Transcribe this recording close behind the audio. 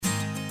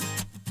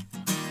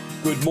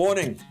Good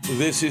morning.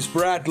 This is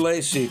Brad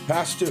Lacey,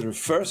 pastor of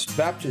First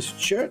Baptist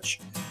Church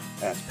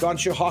at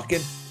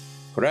Conshohocken,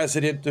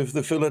 president of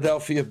the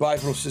Philadelphia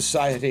Bible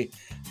Society,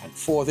 and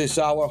for this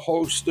hour,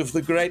 host of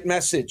The Great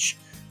Message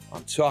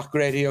on Talk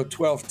Radio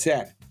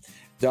 1210,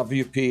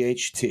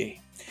 WPHT.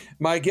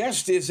 My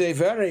guest is a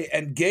very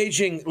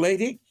engaging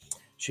lady.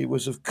 She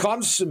was of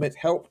consummate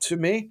help to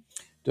me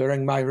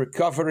during my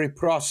recovery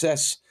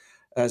process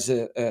as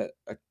a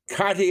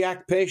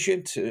cardiac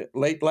patient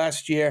late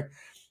last year.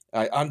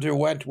 I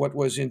underwent what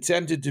was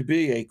intended to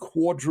be a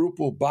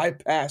quadruple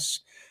bypass.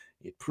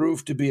 It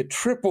proved to be a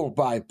triple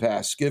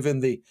bypass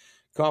given the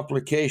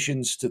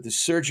complications to the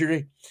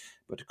surgery.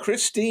 But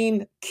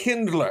Christine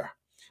Kindler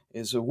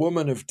is a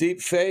woman of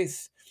deep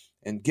faith,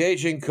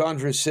 engaging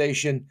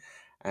conversation,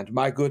 and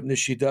my goodness,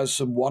 she does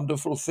some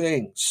wonderful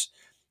things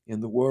in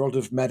the world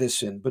of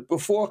medicine. But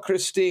before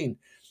Christine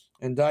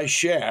and I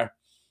share,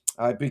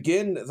 I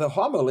begin the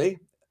homily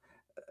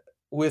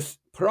with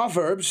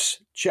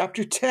Proverbs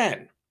chapter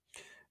 10.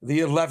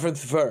 The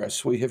 11th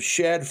verse. We have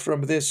shared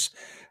from this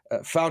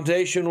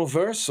foundational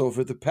verse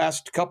over the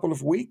past couple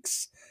of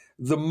weeks.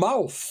 The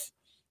mouth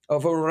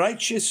of a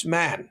righteous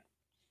man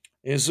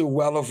is a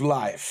well of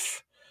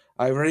life.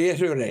 I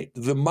reiterate,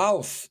 the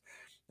mouth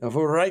of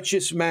a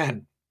righteous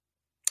man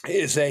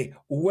is a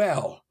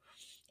well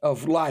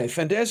of life.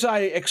 And as I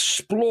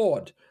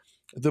explored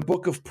the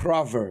book of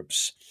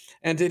Proverbs,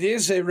 and it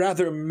is a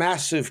rather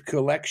massive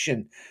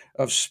collection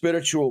of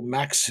spiritual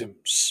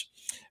maxims,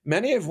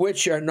 many of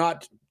which are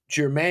not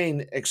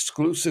germane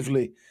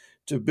exclusively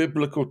to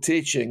biblical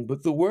teaching,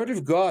 but the Word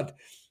of God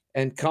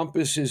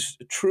encompasses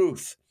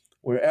truth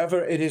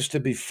wherever it is to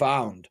be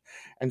found.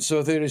 And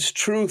so there is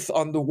truth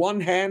on the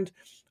one hand,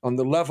 on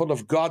the level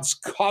of God's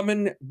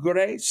common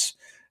grace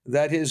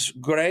that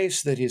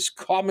is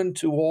common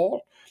to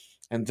all,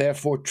 and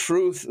therefore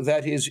truth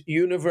that is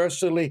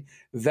universally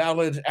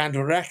valid and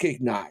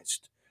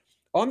recognized.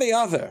 On the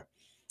other,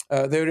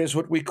 there is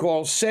what we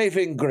call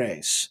saving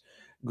grace,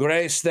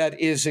 grace that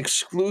is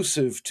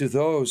exclusive to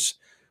those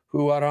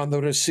who are on the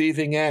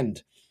receiving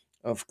end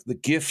of the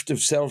gift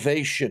of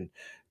salvation,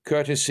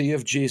 courtesy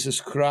of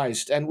Jesus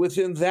Christ. And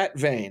within that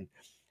vein,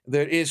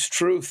 there is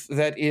truth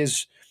that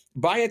is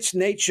by its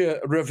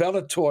nature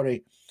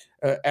revelatory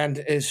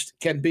and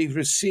can be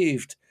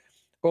received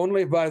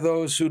only by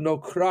those who know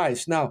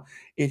Christ. Now,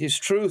 it is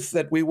truth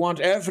that we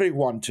want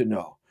everyone to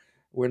know.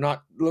 We're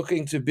not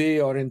looking to be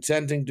or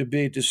intending to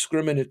be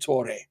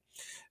discriminatory,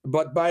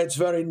 but by its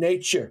very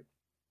nature,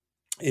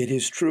 it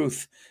is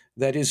truth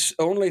that is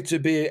only to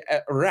be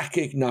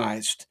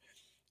recognized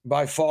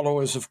by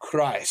followers of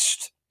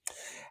Christ.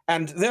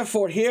 And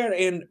therefore, here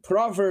in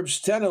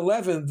Proverbs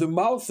 10:11, the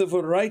mouth of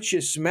a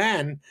righteous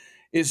man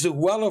is a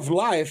well of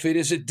life. It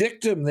is a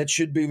dictum that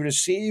should be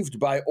received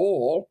by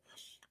all,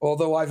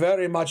 although I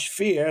very much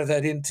fear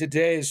that in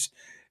today's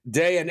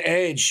day and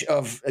age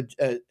of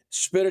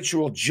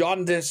spiritual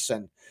jaundice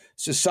and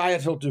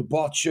societal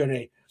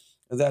debauchery,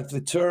 that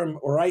the term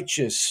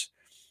righteous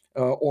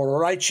or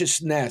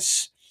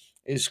righteousness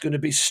is going to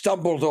be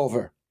stumbled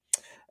over.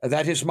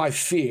 That is my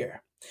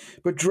fear.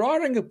 But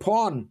drawing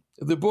upon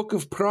the book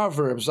of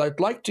Proverbs,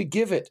 I'd like to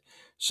give it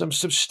some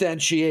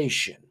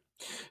substantiation.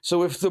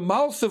 So if the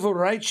mouth of a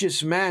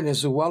righteous man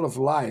is a well of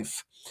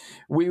life,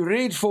 we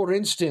read, for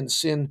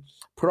instance, in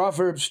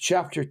Proverbs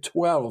chapter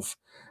 12,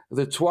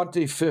 the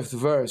 25th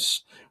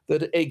verse,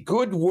 that a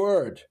good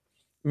word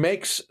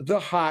makes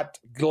the heart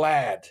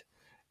glad.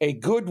 A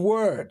good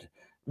word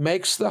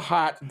makes the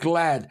heart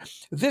glad.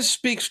 This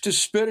speaks to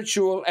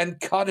spiritual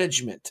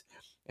encouragement.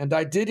 And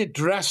I did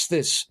address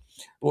this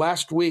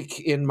last week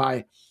in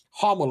my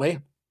homily.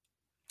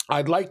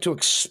 I'd like to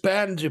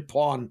expand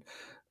upon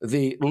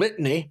the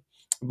litany,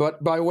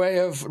 but by way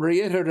of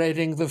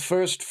reiterating the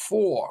first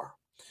four.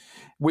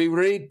 We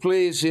read,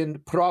 please, in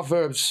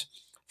Proverbs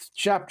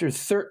chapter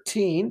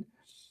 13,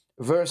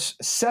 verse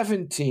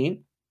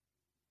 17.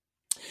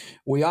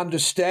 We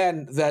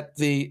understand that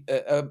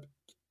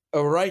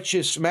a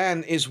righteous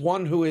man is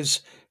one who is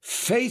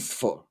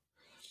faithful.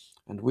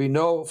 And we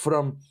know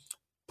from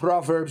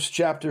Proverbs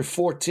chapter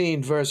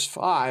 14, verse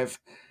 5,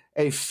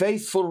 a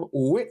faithful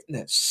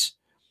witness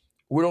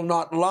will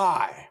not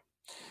lie.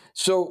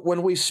 So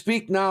when we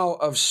speak now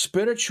of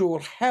spiritual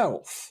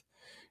health,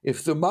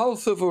 if the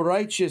mouth of a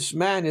righteous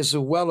man is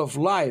a well of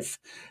life,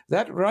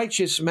 that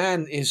righteous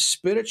man is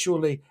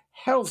spiritually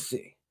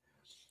healthy,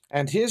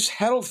 and his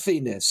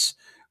healthiness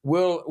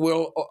will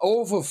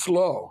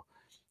overflow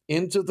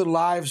into the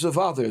lives of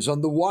others.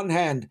 On the one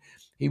hand,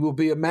 he will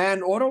be a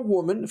man or a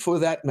woman, for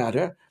that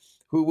matter,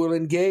 who will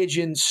engage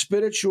in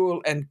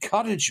spiritual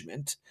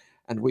encouragement,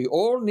 and we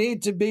all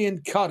need to be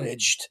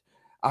encouraged.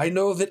 I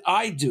know that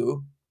I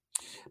do,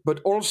 but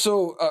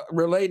also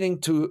relating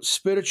to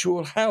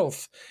spiritual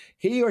health,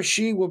 he or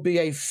she will be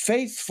a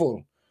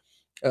faithful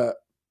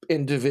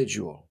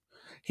individual.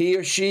 He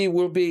or she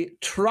will be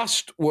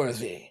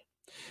trustworthy.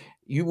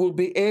 You will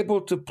be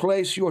able to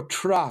place your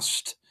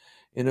trust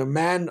in a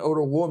man or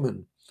a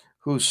woman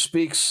who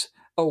speaks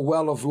a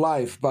well of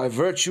life by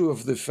virtue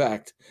of the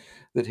fact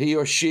that he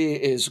or she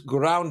is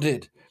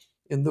grounded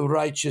in the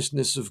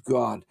righteousness of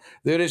God.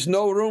 There is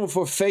no room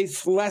for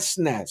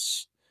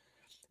faithlessness.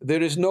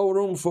 There is no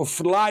room for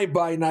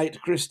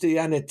fly-by-night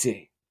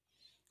Christianity.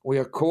 We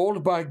are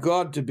called by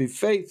God to be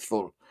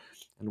faithful,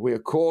 and we are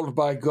called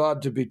by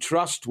God to be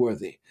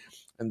trustworthy.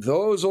 And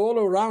those all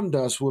around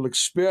us will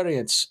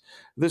experience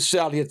the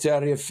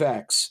salutary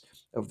effects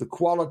of the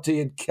quality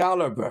and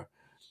caliber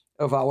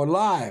of our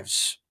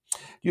lives.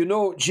 You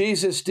know,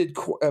 Jesus did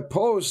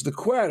pose the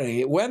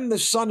query, when the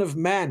Son of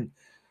Man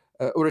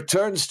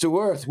returns to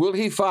earth, will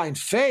he find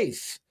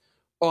faith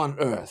on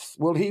earth?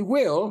 Well, he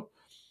will,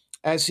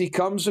 as he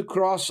comes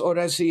across or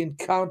as he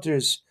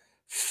encounters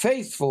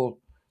faithful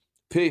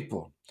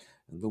people.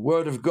 And the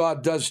Word of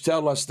God does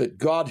tell us that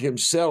God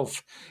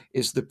himself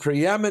is the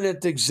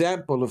preeminent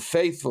example of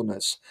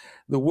faithfulness.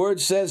 The Word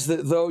says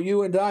that though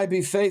you and I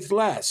be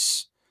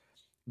faithless,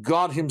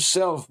 God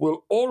himself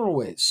will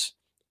always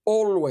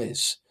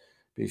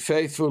be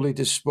faithfully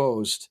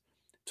disposed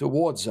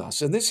towards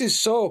us. And this is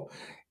so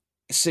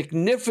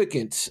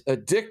significant a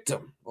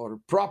dictum or a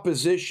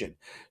proposition,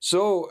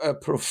 so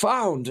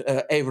profound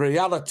a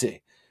reality.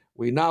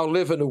 We now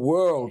live in a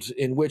world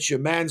in which a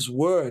man's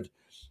word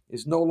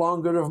is no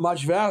longer of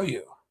much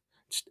value.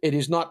 It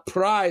is not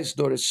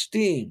prized or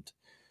esteemed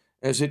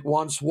as it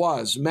once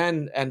was.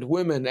 Men and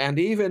women, and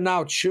even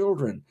now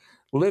children,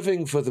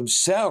 living for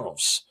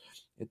themselves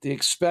at the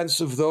expense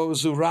of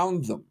those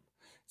around them.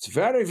 It's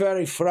very,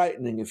 very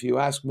frightening, if you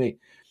ask me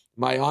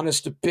my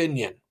honest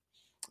opinion.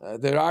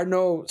 There are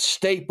no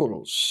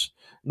staples,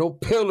 no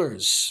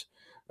pillars,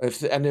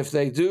 and if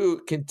they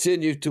do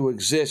continue to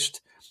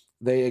exist,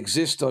 they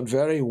exist on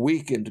very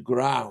weakened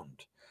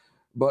ground.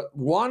 But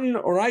one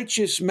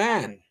righteous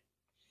man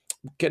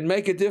can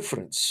make a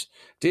difference.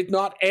 Did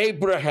not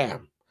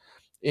Abraham,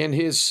 in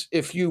his,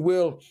 if you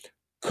will,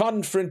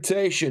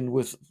 confrontation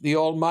with the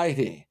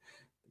Almighty,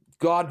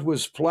 God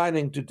was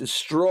planning to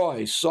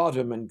destroy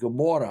Sodom and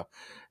Gomorrah,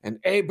 and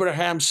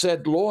Abraham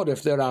said, Lord,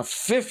 if there are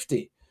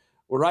 50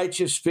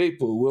 righteous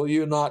people, will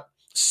you not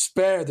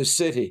spare the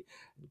city?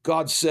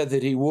 God said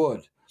that he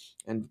would.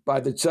 And by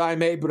the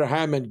time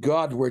Abraham and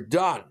God were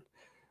done,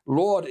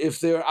 Lord, if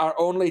there are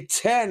only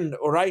 10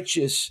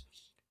 righteous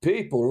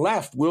people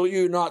left, will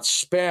you not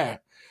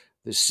spare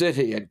the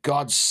city? And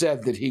God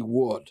said that he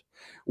would.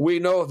 We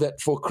know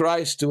that for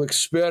Christ to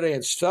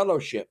experience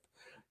fellowship,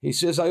 he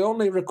says, I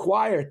only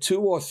require 2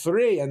 or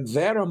 3, and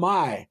there am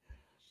I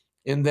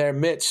in their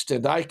midst.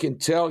 And I can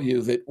tell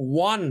you that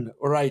one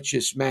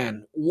righteous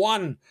man,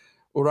 one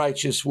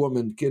righteous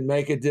woman can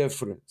make a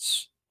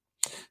difference.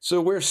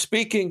 So we're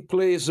speaking,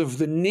 please, of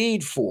the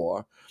need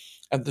for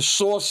and the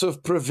source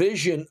of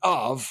provision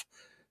of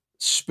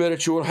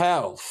spiritual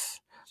health.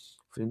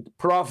 In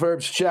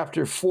Proverbs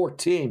chapter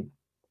 14,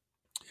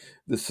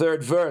 the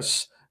 3rd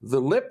verse,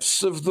 the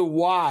lips of the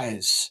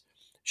wise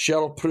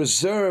shall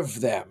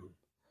preserve them.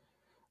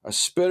 A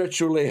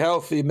spiritually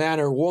healthy man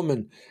or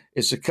woman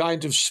is a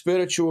kind of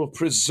spiritual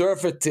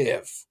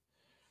preservative.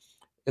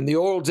 In the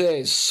old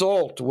days,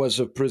 salt was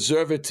a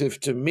preservative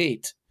to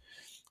meat.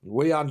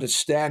 We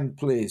understand,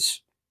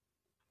 please,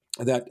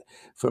 that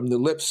from the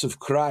lips of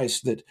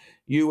Christ, that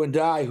you and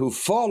I who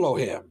follow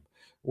him,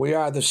 we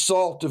are the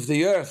salt of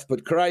the earth,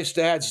 but Christ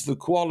adds the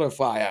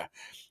qualifier.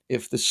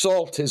 If the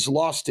salt has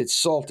lost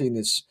its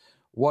saltiness,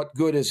 what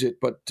good is it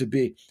but to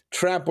be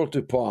trampled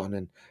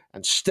upon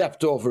and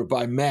stepped over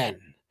by men?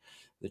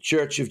 The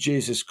Church of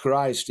Jesus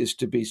Christ is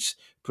to be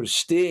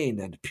pristine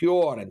and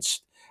pure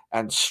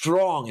and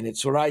strong in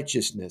its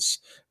righteousness.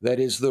 That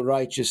is the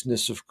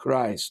righteousness of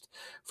Christ.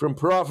 From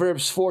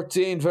Proverbs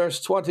 14,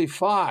 verse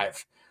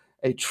 25,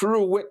 a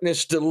true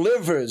witness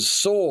delivers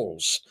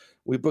souls.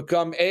 We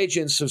become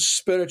agents of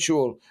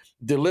spiritual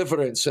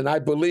deliverance, and I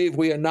believe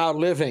we are now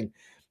living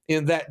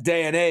in that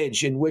day and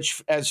age in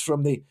which, as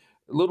from the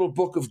little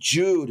book of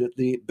Jude at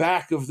the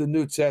back of the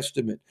New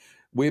Testament,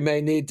 we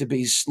may need to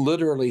be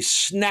literally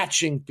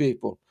snatching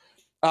people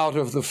out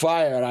of the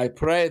fire. I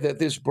pray that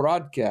this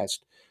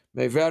broadcast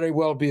may very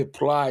well be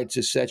applied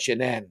to such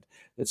an end,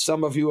 that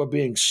some of you are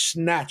being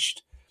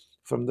snatched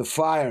from the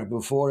fire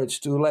before it's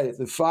too late,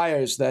 the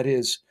fires, that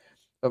is,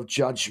 of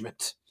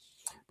judgment.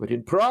 But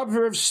in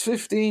Proverbs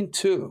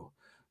 15:2,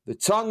 the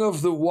tongue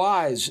of the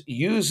wise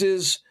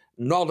uses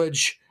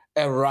knowledge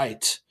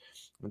aright.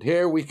 And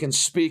here we can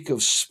speak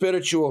of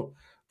spiritual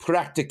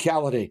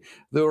practicality.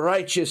 The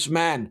righteous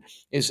man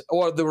is,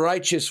 or the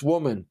righteous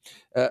woman,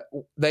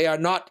 they are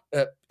not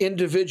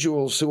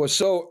individuals who are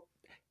so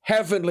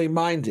heavenly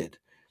minded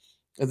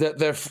that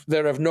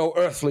they're of no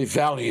earthly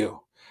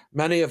value.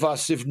 Many of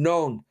us have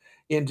known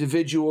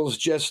individuals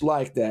just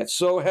like that,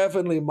 so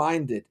heavenly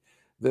minded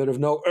that of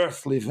no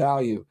earthly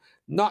value.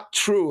 Not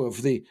true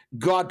of the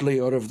godly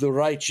or of the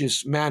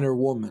righteous man or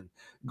woman.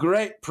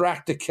 Great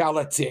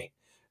practicality.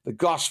 The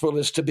gospel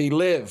is to be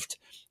lived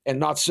and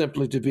not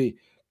simply to be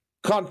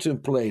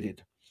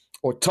contemplated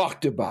or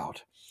talked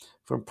about.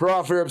 From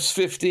Proverbs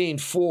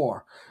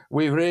 15:4,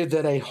 we read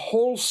that a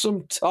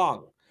wholesome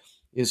tongue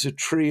is a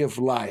tree of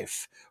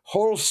life.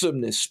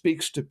 Wholesomeness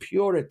speaks to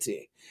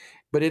purity.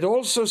 but it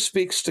also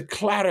speaks to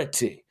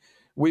clarity.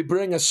 We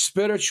bring a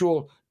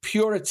spiritual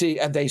purity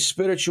and a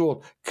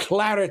spiritual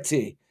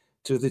clarity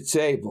to the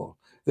table.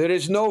 There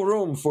is no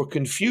room for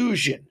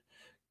confusion.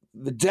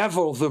 The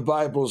devil, the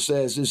Bible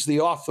says, is the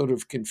author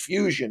of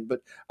confusion,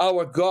 but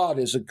our God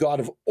is a God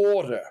of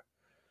order.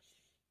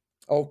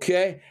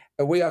 Okay?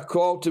 And we are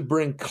called to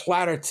bring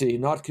clarity,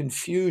 not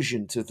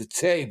confusion, to the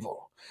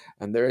table.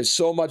 And there is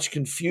so much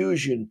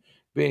confusion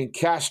being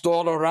cast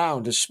all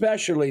around,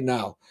 especially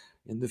now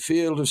in the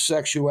field of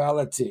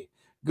sexuality.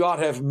 God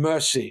have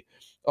mercy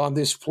on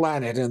this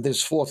planet and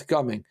this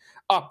forthcoming,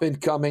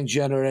 up-and-coming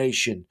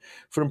generation.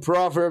 From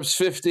Proverbs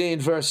 15,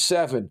 verse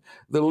 7,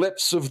 the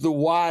lips of the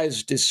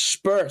wise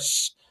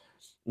disperse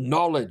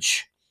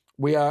knowledge.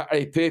 We are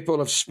a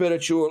people of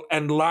spiritual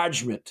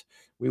enlargement.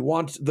 We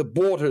want the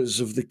borders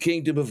of the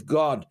kingdom of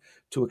God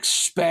to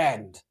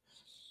expand.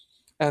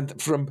 And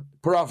from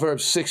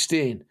Proverbs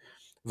 16,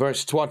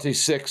 verse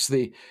 26,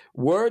 the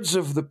words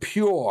of the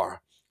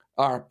pure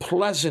are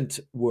pleasant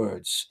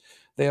words.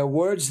 They are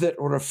words that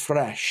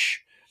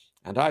refresh.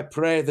 And I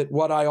pray that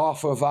what I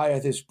offer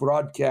via this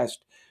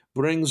broadcast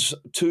brings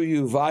to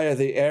you via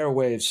the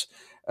airwaves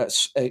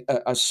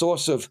a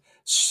source of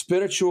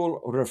spiritual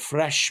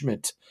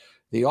refreshment.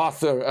 The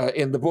author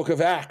in the book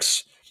of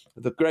Acts,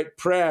 the great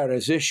prayer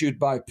is issued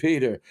by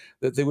Peter,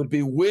 that there would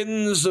be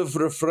winds of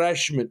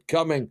refreshment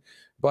coming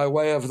by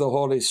way of the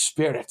Holy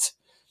Spirit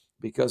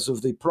because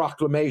of the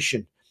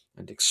proclamation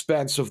and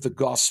expanse of the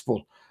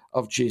gospel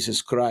of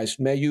Jesus Christ.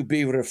 May you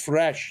be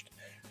refreshed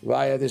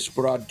via this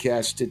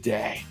broadcast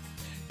today.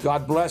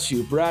 God bless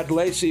you. Brad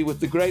Lacey with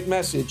the great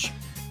message.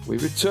 We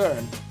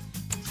return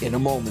in a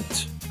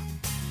moment.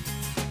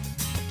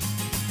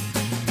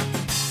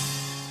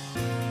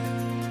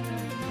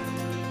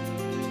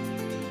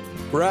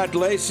 Brad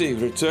Lacey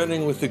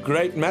returning with the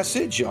great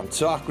message on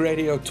Talk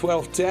Radio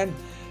 1210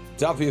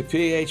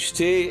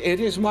 WPHT.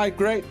 It is my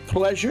great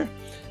pleasure,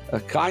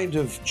 a kind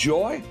of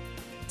joy,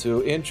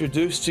 to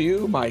introduce to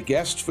you my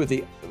guest for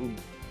the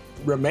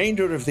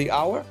remainder of the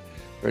hour.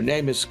 Her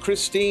name is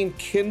Christine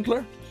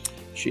Kindler.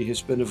 She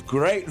has been of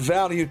great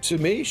value to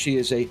me. She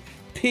is a PA.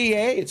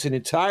 It's an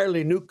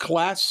entirely new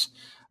class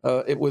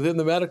within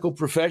the medical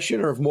profession,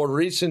 or of more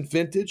recent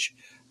vintage.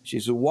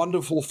 She's a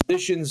wonderful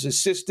physician's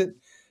assistant.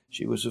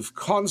 She was of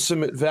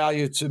consummate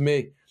value to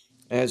me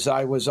as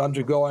I was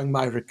undergoing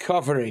my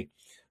recovery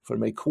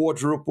from a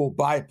quadruple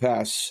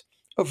bypass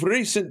of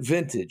recent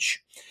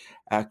vintage.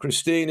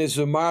 Christine is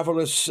a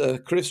marvelous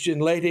Christian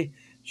lady.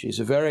 She's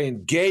a very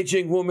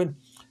engaging woman,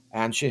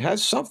 and she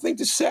has something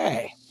to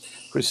say.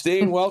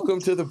 Christine, welcome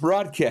to the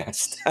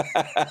broadcast.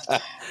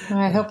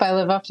 I hope I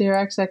live up to your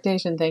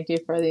expectation. Thank you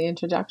for the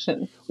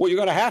introduction. Well, you're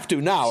going to have to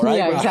now, right?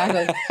 Yeah,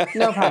 exactly.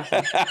 No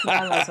pressure.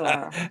 None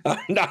whatsoever.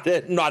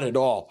 Not at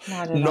all.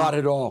 Not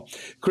at all.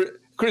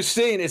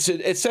 Christine,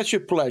 it's such a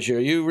pleasure.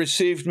 You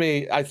received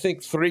me, I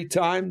think, 3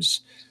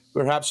 times,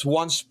 perhaps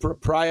once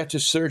prior to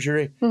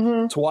surgery,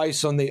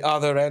 twice on the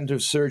other end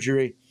of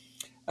surgery.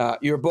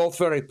 You're both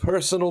very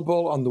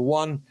personable on the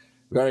one,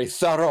 very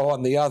thorough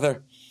on the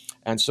other.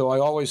 And so I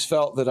always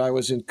felt that I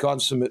was in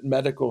consummate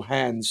medical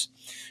hands.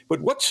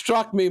 But what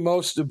struck me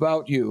most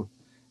about you,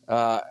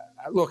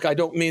 look, I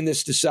don't mean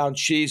this to sound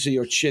cheesy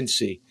or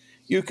chintzy.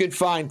 You can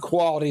find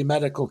quality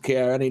medical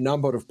care any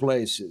number of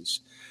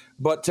places.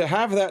 But to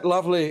have that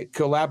lovely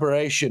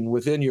collaboration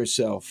within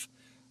yourself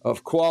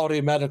of quality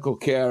medical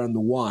care on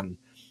the one,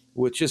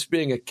 with just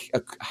being a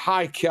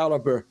high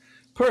caliber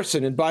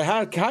person. And by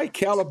high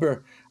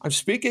caliber, I'm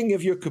speaking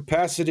of your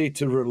capacity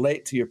to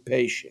relate to your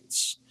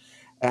patients.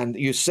 And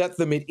you set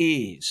them at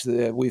ease.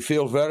 We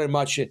feel very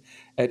much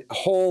at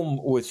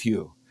home with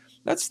you.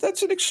 That's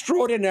an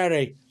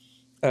extraordinary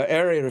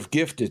area of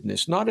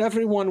giftedness. Not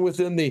everyone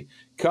within the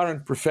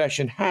current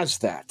profession has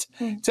that.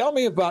 Tell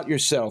me about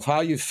yourself,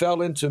 how you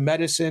fell into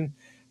medicine,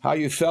 how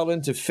you fell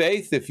into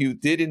faith, if you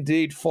did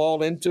indeed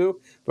fall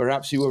into,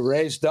 perhaps you were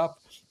raised up.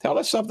 Tell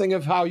us something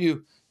of how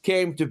you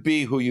came to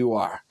be who you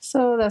are.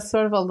 So that's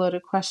sort of a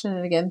loaded question.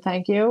 And again,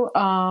 thank you.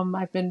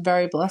 I've been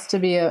very blessed to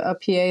be a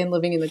PA and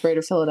living in the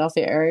greater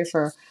Philadelphia area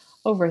for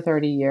over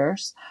 30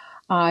 years.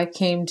 I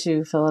came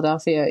to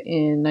Philadelphia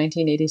in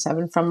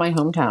 1987 from my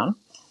hometown.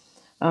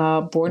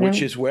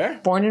 Which is where?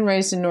 Born and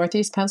raised in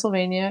Northeast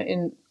Pennsylvania,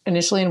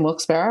 initially in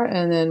Wilkes-Barre,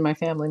 and then my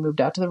family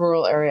moved out to the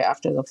rural area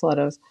after the flood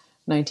of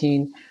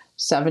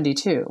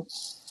 1972.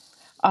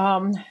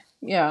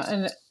 Yeah,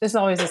 and it's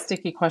always a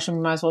sticky question.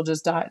 We might as well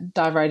just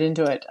dive right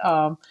into it.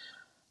 I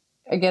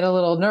get a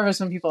little nervous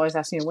when people always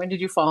ask me, when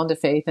did you fall into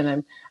faith?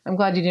 And I'm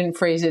glad you didn't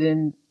phrase it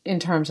in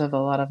terms of a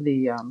lot of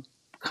the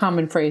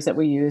common phrase that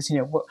we use.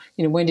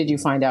 When did you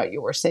find out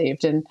you were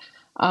saved? And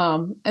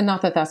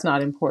not that that's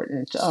not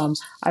important.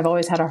 I've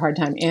always had a hard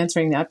time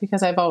answering that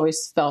because I've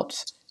always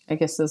felt, I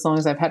guess, as long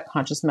as I've had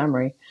conscious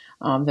memory,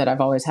 that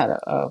I've always had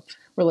a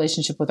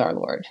relationship with our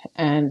Lord,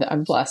 and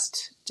I'm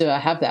blessed to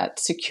have that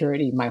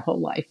security my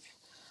whole life.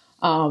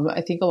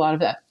 I think a lot of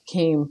that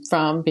came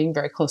from being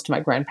very close to my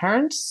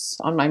grandparents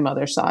on my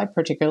mother's side,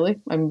 particularly.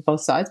 I mean,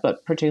 both sides,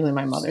 but particularly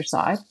my mother's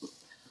side.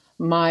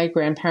 my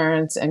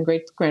grandparents and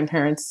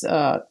great-grandparents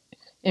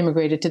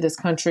immigrated to this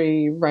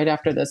country right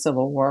after the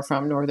Civil War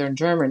from northern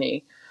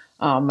Germany.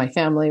 My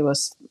family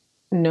was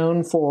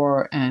known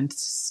for and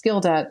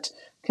skilled at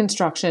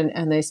construction,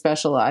 and they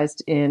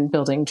specialized in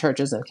building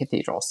churches and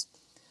cathedrals.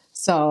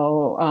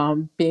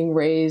 So being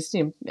raised,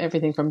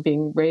 everything from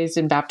being raised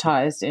and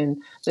baptized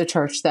in the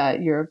church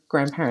that your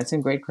grandparents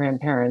and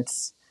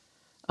great-grandparents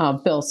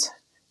built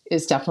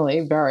is definitely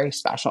very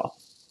special.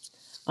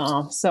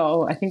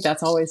 So I think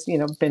that's always,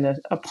 been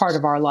a part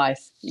of our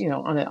life,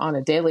 on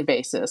a daily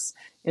basis,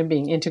 and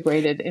being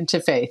integrated into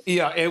faith.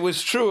 Yeah, it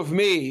was true of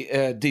me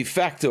de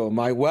facto,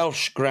 my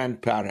Welsh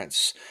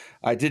grandparents.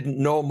 I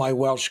didn't know my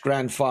Welsh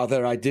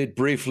grandfather. I did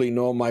briefly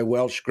know my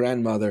Welsh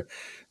grandmother.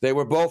 They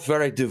were both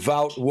very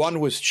devout. One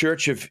was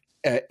Church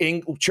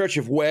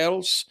of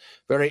Wales,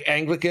 very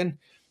Anglican.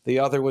 The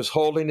other was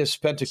Holiness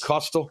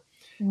Pentecostal.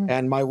 Mm-hmm.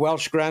 And my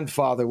Welsh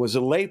grandfather was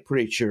a lay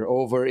preacher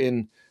over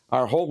in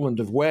our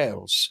homeland of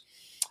Wales.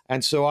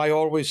 And so I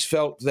always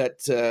felt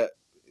that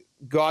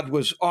God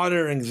was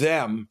honoring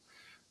them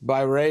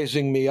by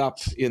raising me up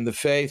in the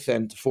faith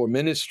and for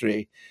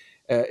ministry.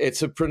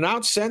 It's a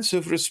pronounced sense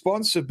of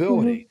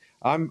responsibility.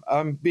 Mm-hmm.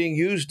 I'm being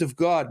used of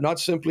God, not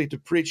simply to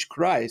preach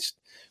Christ,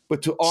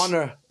 but to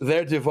honor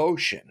their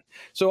devotion.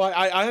 So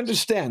I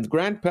understand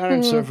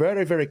grandparents are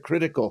very, very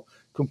critical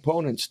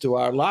components to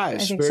our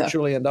lives,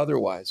 spiritually and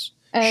otherwise.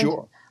 And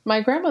sure.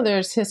 My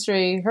grandmother's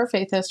history, her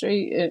faith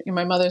history,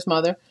 my mother's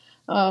mother,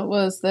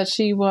 was that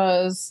she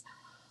was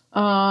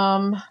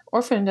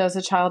orphaned as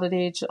a child at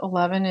age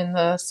 11 in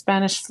the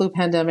Spanish flu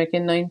pandemic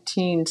in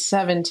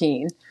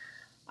 1917.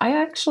 I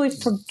actually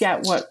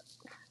forget what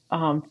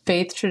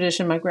faith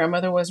tradition my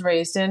grandmother was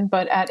raised in,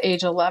 but at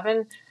age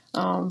 11,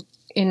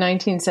 in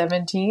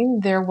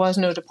 1917, there was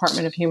no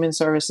Department of Human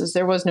Services.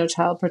 There was no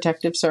Child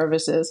Protective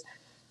Services.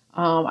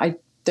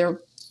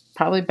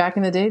 Probably back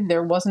in the day,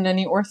 there wasn't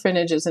any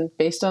orphanages. And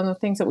based on the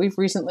things that we've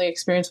recently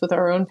experienced with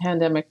our own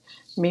pandemic,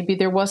 maybe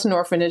there was an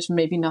orphanage,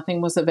 maybe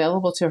nothing was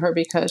available to her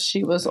because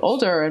she was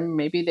older, and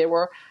maybe they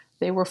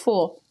were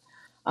full.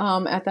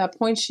 At that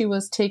point, she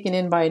was taken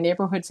in by a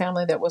neighborhood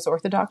family that was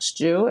Orthodox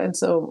Jew. And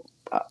so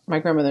my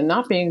grandmother,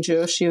 not being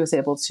Jewish, she was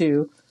able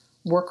to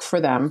work for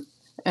them.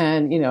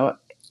 And,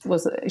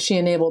 she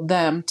enabled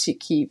them to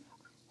keep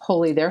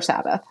holy their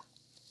Sabbath.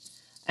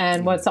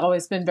 And what's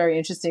always been very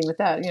interesting with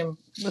that,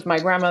 with my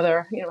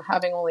grandmother,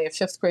 having only a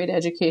 5th grade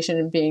education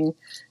and being,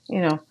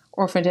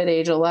 orphaned at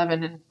age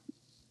 11 and,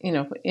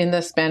 in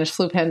the Spanish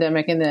flu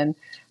pandemic, and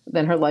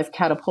then her life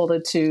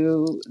catapulted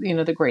to,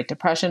 the Great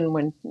Depression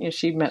when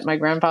she met my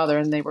grandfather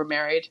and they were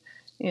married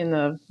in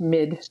the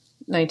mid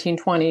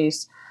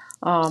 1920s.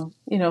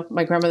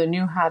 My grandmother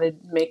knew how to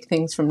make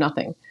things from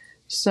nothing.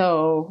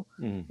 So,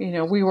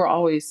 we were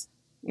always,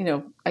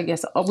 I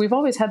guess we've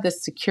always had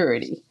this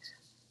security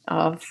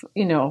of,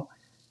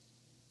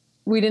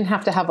 we didn't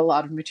have to have a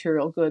lot of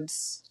material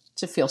goods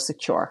to feel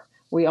secure.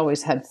 We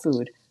always had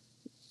food.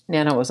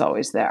 Nana was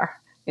always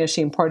there.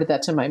 She imparted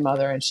that to my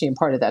mother, and she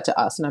imparted that to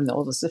us, and I'm the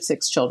oldest of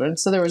 6 children.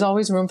 So there was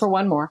always room for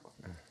one more,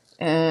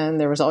 and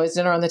there was always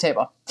dinner on the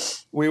table.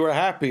 We were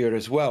happier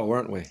as well,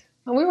 weren't we?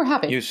 And we were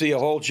happy. You see a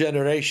whole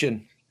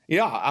generation.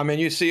 Yeah,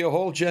 you see a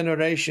whole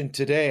generation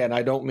today, and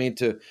I don't mean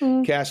to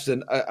cast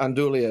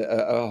unduly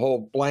a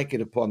whole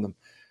blanket upon them,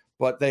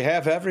 but they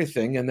have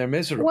everything and they're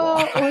miserable.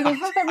 Well, or they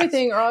have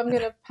everything, or I'm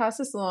going to pass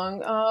this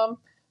along.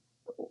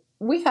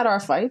 We had our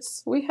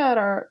fights. We had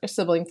our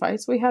sibling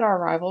fights. We had our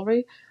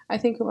rivalry. I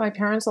think my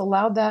parents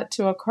allowed that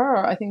to occur.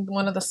 I think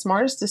one of the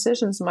smartest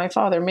decisions my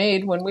father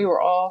made when we were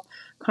all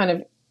kind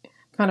of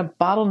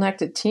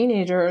bottlenecked at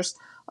teenagers,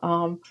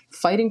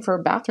 fighting for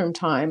bathroom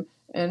time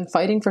and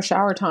fighting for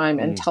shower time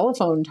and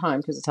telephone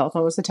time, because the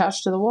telephone was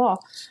attached to the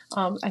wall.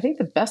 I think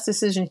the best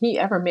decision he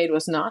ever made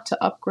was not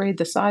to upgrade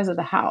the size of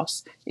the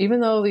house. Even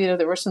though,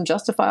 there were some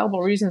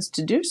justifiable reasons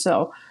to do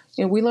so,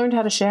 we learned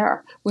how to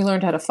share. We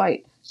learned how to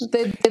fight.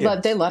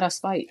 They let us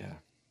fight. Yeah.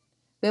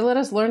 They let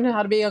us learn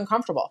how to be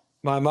uncomfortable.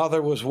 My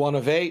mother was one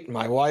of 8.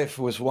 My wife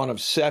was one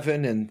of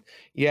 7. And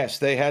yes,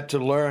 they had to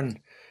learn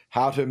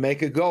how to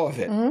make a go of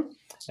it. Mm-hmm.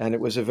 And it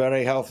was a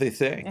very healthy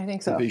thing. I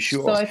think so. To be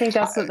sure. So I think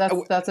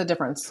that's a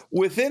difference.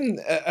 Within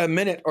a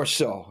minute or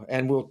so,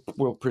 and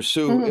we'll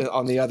pursue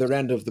on the other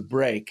end of the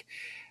break.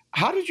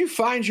 How did you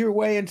find your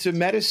way into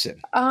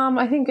medicine?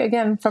 I think,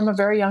 again, from a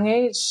very young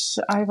age,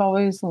 I've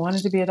always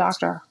wanted to be a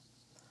doctor.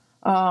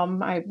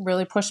 I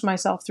really pushed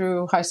myself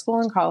through high school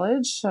and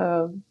college,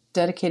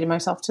 dedicated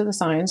myself to the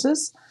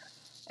sciences,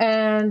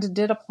 and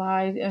did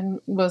apply and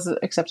was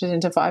accepted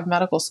into 5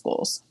 medical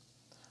schools.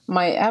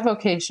 My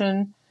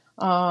avocation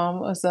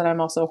was that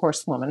I'm also a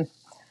horsewoman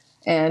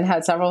and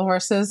had several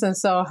horses. And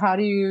so how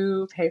do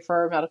you pay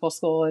for medical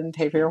school and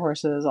pay for your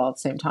horses all at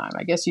the same time?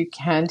 I guess you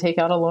can take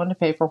out a loan to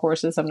pay for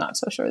horses. I'm not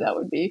so sure that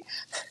would be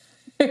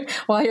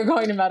while you're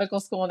going to medical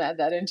school and add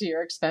that into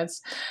your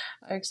list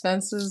of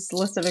expenses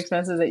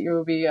that you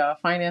will be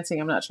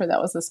financing. I'm not sure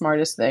that was the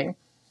smartest thing.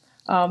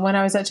 When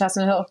I was at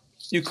Chestnut Hill.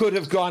 You could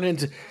have gone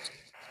into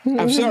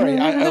I'm sorry,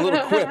 a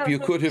little quip. You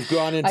could have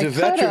gone into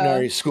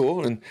veterinary have.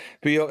 school and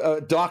be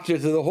a doctor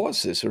to the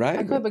horses, right?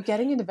 I could, but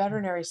getting into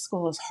veterinary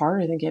school is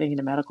harder than getting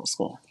into medical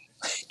school.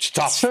 It's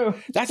tough. True.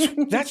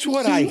 That's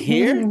what I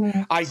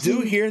hear. I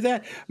do hear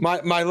that.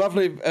 My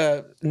lovely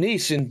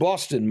niece in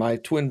Boston, my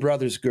twin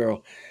brother's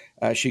girl,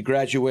 she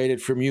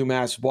graduated from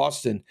UMass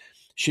Boston.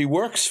 She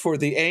works for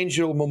the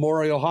Angel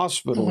Memorial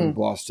Hospital in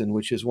Boston,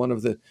 which is one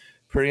of the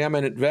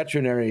preeminent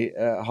veterinary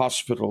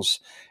hospitals.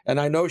 And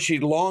I know she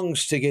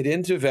longs to get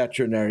into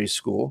veterinary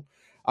school.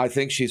 I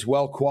think she's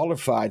well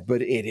qualified,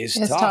 but it's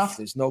tough.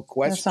 There's no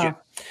question.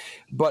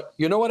 But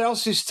you know what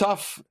else is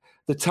tough?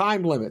 The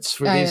time limits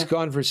for these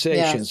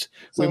conversations.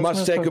 Yes. We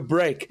must take a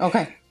break.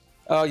 Okay.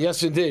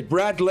 Yes, indeed.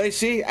 Brad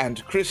Lacey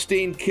and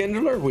Christine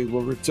Kindler. We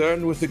will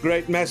return with the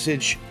great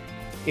message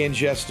in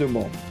just a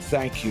moment.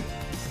 Thank you.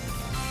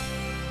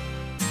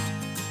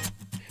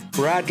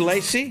 Brad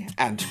Lacey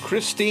and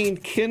Christine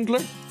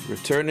Kindler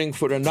returning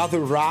for another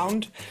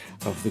round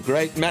of the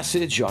great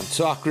message on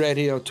Talk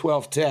Radio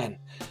 1210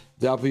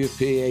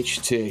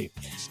 WPHT.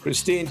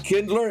 Christine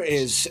Kindler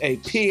is a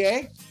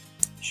PA.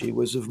 She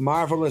was of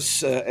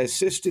marvelous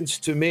assistance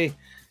to me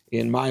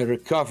in my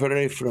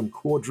recovery from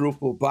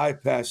quadruple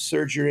bypass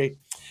surgery.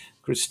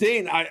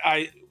 Christine,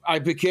 I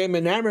became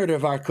enamored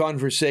of our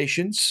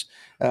conversations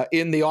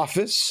in the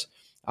office.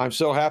 I'm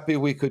so happy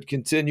we could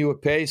continue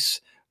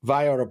apace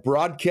via a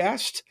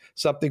broadcast,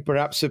 something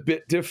perhaps a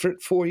bit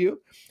different for you,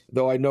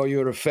 though I know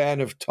you're a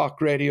fan of Talk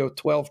Radio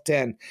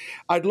 1210.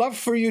 I'd love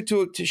for you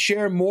to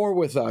share more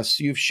with us.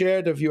 You've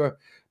shared of your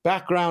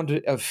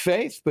background of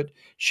faith, but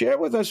share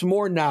with us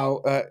more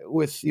now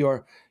with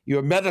your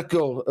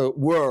medical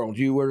world.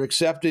 You were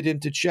accepted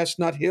into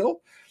Chestnut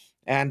Hill,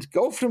 and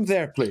go from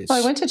there, please.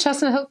 Well, I went to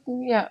Chestnut Hill.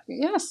 Yeah,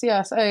 yes.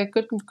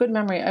 Good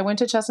memory. I went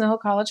to Chestnut Hill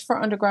College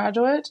for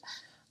undergraduate,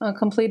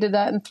 completed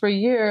that in 3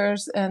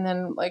 years, and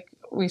then, like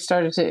we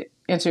started to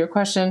answer your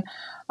question,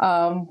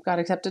 got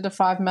accepted to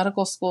 5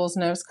 medical schools,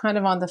 and I was kind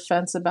of on the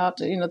fence about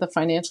the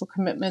financial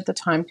commitment, the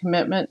time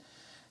commitment.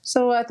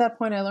 So at that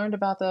point, I learned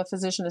about the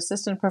physician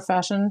assistant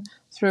profession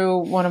through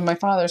one of my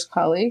father's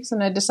colleagues,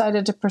 and I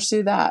decided to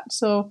pursue that.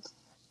 So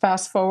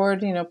fast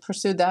forward,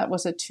 pursued that.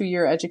 Was a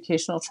 2-year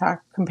educational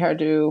track compared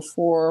to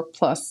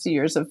 4+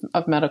 years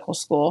of medical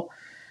school.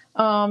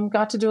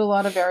 Got to do a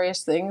lot of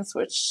various things,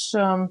 which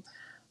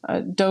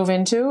dove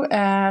into.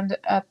 And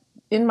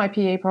in my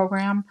PA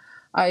program,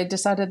 I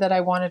decided that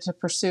I wanted to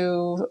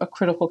pursue a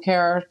critical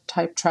care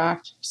type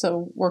track.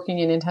 So working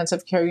in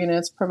intensive care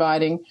units,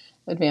 providing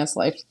advanced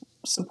life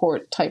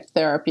support type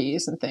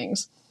therapies and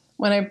things.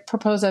 When I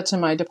proposed that to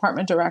my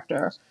department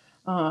director,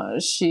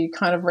 she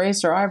kind of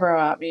raised her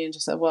eyebrow at me and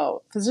just said,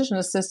 well, physician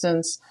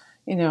assistants,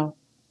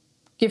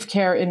 give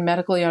care in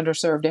medically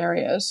underserved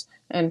areas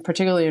and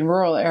particularly in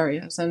rural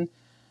areas. And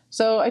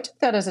so I took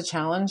that as a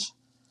challenge.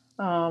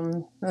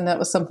 And that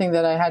was something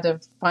that I had to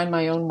find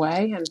my own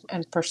way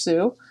and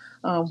pursue,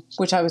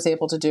 which I was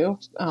able to do,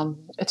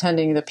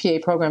 attending the PA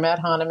program at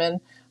Hahnemann.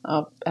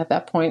 At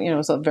that point, it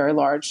was a very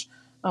large,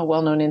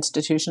 well-known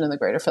institution in the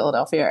greater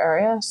Philadelphia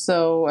area.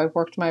 So I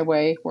worked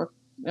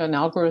an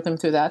algorithm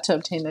through that to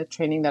obtain the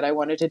training that I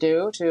wanted to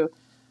do, to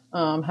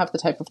have the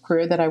type of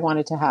career that I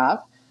wanted to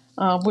have,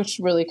 which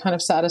really kind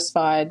of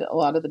satisfied a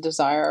lot of the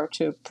desire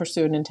to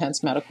pursue an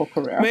intense medical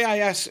career. May I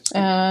ask?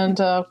 And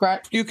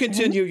you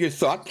continue your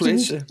thought,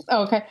 please.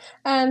 Okay.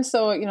 And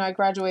so, I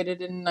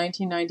graduated in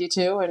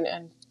 1992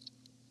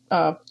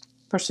 and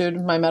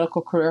pursued my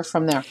medical career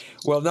from there.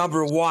 Well,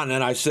 number one,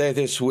 and I say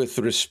this with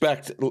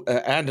respect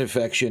and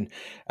affection,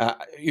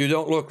 you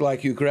don't look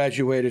like you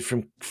graduated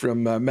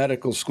from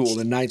medical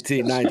school in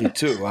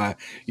 1992.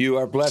 You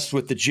are blessed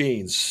with the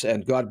genes,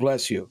 and God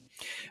bless you.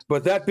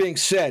 But that being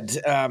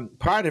said,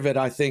 part of it,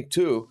 I think,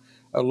 too,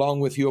 along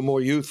with your more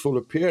youthful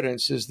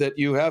appearance, is that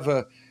you have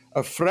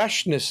a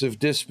freshness of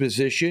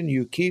disposition.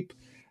 You keep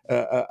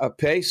a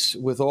pace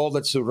with all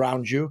that's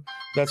around you.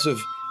 That's of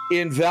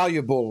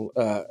invaluable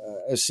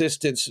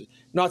assistance,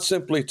 not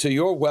simply to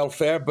your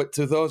welfare, but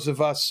to those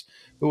of us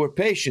who are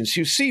patients.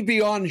 You see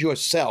beyond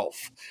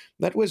yourself.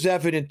 That was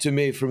evident to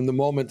me from the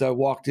moment I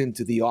walked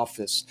into the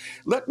office.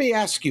 Let me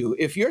ask you,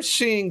 if you're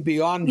seeing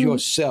beyond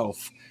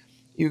yourself,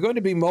 you're going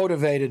to be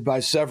motivated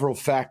by several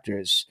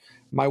factors.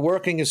 My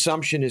working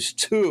assumption is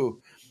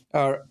 2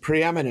 are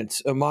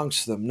preeminent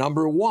amongst them.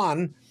 Number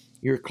one,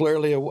 you're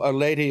clearly a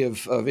lady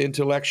of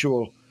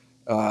intellectual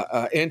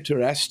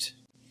interest.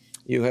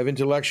 You have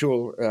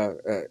intellectual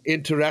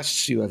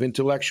interests. You have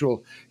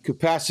intellectual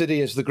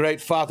capacity, as the great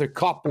Father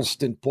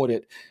Copleston put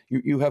it.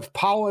 You have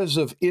powers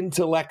of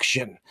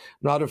intellection,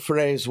 not a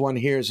phrase one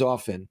hears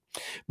often.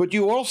 But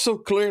you also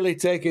clearly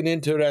take an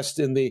interest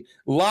in the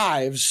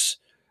lives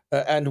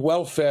and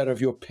welfare of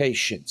your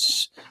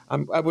patients.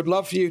 I would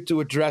love for you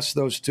to address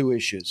those 2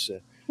 issues.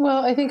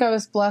 Well, I think I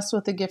was blessed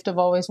with the gift of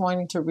always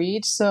wanting to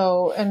read.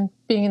 So, and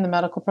being in the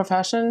medical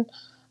profession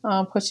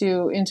puts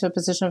you into a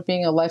position of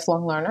being a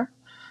lifelong learner.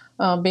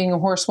 Being a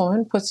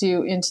horsewoman puts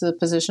you into the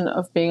position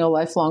of being a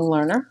lifelong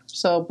learner.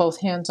 So both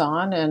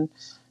hands-on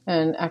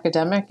and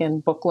academic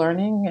and book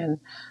learning, and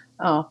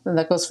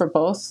that goes for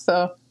both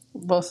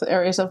both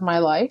areas of my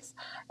life.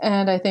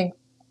 And I think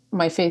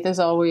my faith has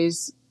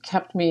always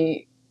kept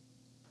me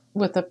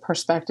with the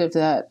perspective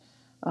that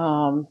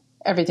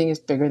everything is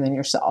bigger than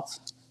yourself.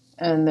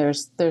 And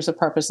there's a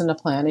purpose and a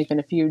plan, even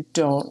if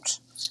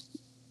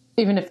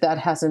that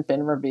hasn't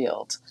been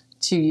revealed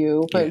to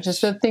you, but Yes.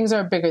 just that things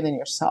are bigger than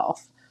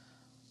yourself.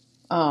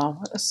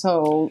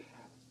 So,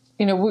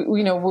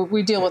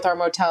 we deal with our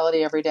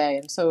mortality every day.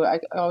 And so I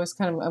always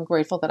I'm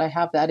grateful that I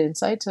have that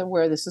insight to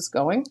where this is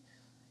going.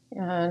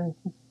 And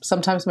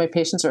sometimes my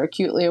patients are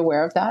acutely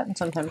aware of that, and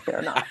sometimes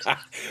they're not.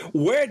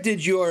 Where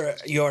did your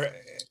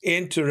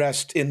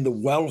interest in the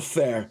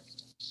welfare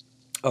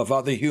of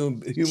other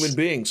human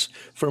beings,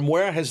 from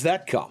where has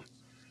that come?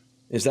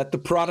 Is that the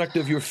product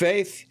of your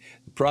faith,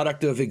 the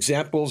product of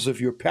examples of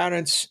your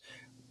parents?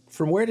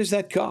 From where does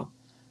that come?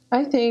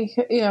 I think,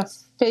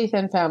 faith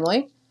and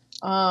family.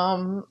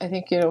 I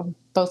think,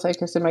 both,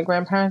 like I said, my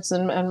grandparents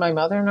and my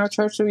mother in our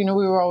church, we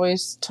were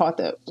always taught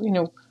that,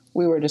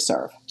 we were to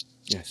serve.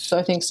 Yes. So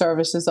I think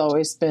service has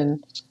always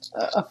been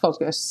a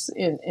focus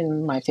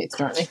in my faith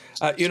journey.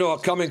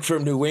 Coming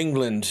from New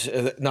England,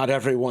 not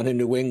everyone in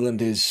New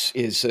England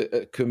is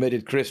a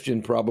committed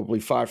Christian, probably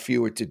far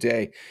fewer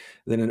today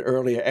than an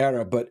earlier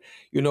era. But,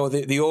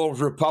 the old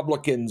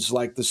Republicans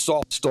like the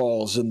salt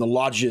stalls and the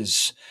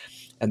lodges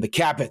and the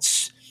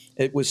Cabots,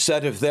 it was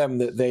said of them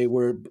that they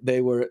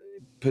were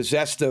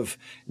possessed of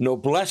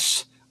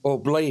noblesse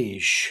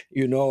oblige,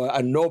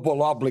 a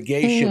noble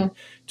obligation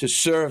to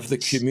serve the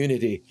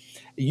community.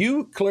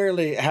 You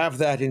clearly have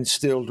that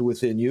instilled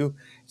within you.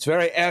 It's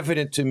very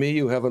evident to me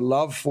you have a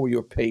love for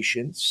your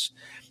patients.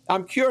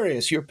 I'm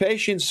curious, your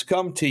patients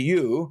come to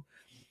you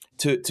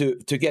to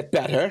get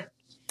better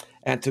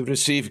and to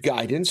receive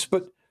guidance,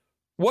 but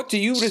what do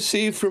you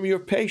receive from your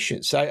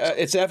patients?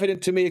 It's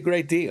evident to me a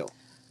great deal.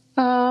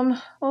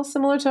 Well,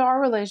 similar to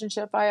our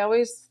relationship, I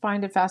always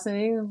find it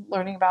fascinating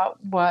learning about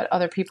what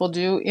other people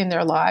do in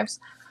their lives.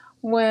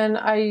 When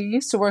I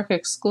used to work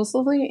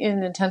exclusively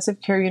in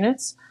intensive care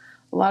units,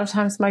 a lot of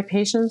times my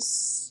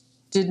patients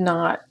did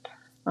not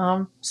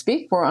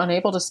speak, were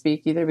unable to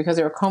speak, either because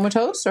they were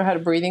comatose or had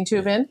a breathing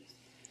tube in.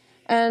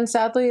 And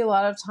sadly, a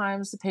lot of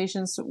times the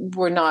patients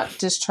were not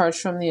discharged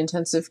from the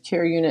intensive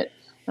care unit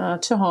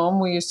to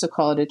home. We used to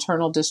call it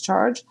eternal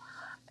discharge.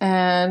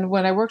 And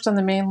when I worked on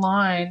the main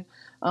line,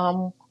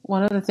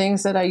 one of the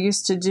things that I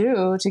used to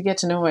do to get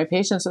to know my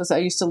patients was I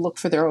used to look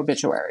for their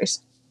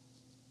obituaries.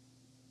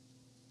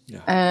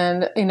 Yeah.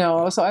 And,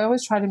 so I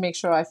always try to make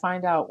sure I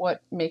find out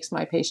what makes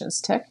my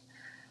patients tick,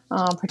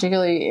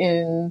 particularly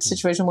in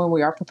situations when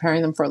we are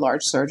preparing them for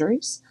large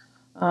surgeries.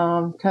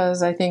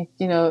 Because I think,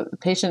 the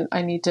patient,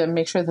 I need to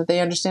make sure that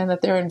they understand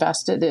that they're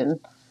invested in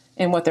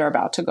what they're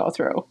about to go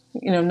through,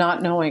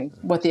 not knowing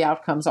what the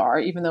outcomes are,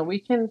 even though we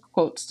can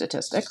quote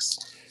statistics.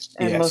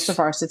 And most of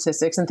our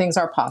statistics and things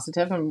are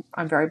positive, and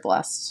I'm very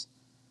blessed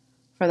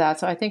for that.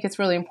 So I think it's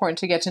really important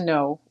to get to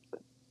know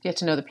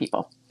the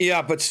people.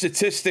 Yeah, but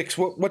statistics,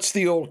 what's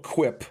the old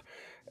quip?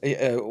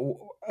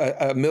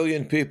 A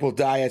million people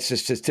die, it's a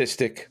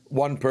statistic.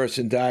 One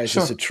person dies,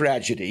 It's a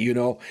tragedy.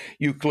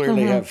 You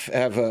clearly have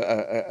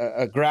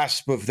a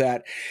grasp of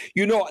that.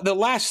 The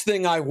last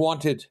thing I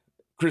wanted,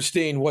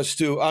 Christine, was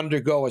to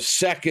undergo a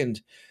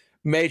second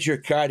major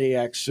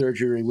cardiac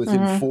surgery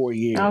within 4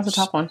 years. That was a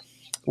tough one.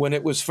 When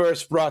it was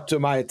first brought to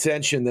my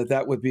attention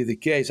that would be the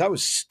case, I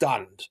was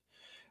stunned.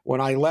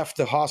 When I left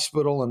the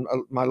hospital and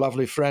my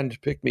lovely friend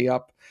picked me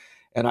up,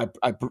 and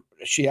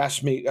she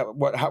asked me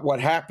what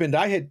happened,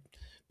 I had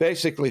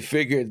basically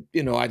figured,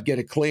 I'd get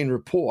a clean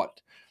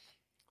report.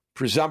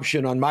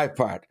 Presumption on my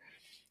part.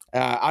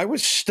 I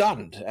was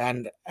stunned,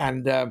 and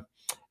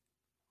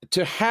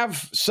to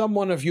have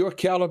someone of your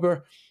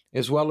caliber,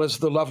 as well as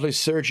the lovely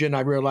surgeon, I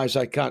realize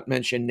I can't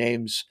mention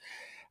names,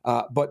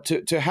 but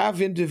to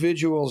have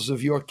individuals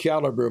of your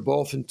caliber,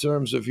 both in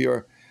terms of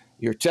your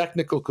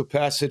technical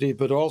capacity,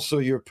 but also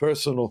your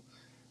personal,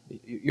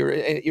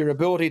 your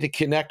ability to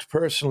connect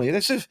personally,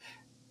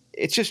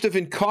 it's just of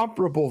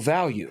incomparable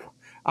value.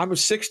 I'm a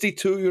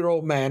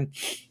 62-year-old man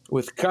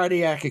with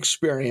cardiac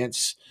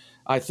experience.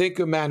 I think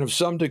a man of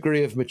some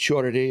degree of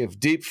maturity, of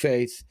deep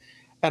faith,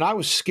 and I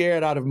was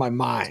scared out of my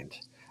mind.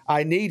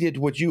 I needed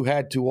what you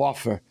had to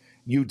offer.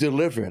 You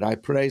delivered. I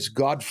praise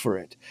God for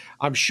it.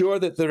 I'm sure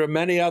that there are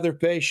many other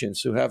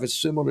patients who have a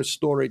similar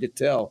story to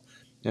tell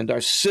and are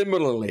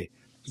similarly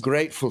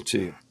grateful to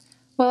you.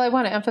 Well, I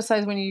want to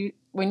emphasize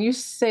when you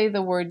say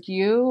the word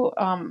 "you,"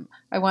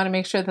 I want to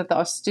make sure that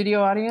the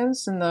studio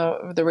audience and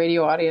the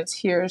radio audience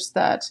hears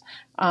that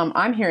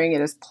I'm hearing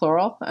it as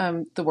plural.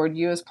 The word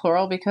 "you" is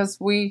plural because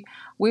we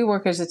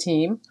work as a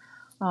team.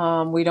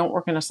 We don't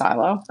work in a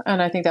silo,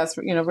 and I think that's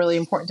really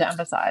important to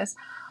emphasize.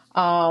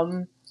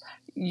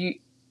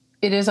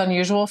 It is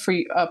unusual for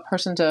a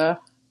person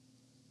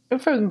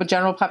for the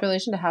general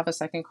population to have a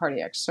second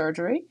cardiac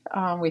surgery.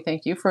 We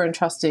thank you for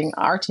entrusting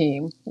our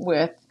team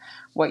with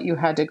what you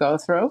had to go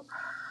through.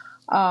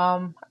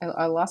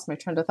 I lost my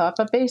train of thought,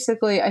 but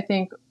basically I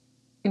think,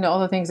 all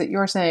the things that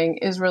you're saying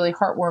is really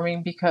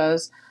heartwarming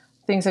because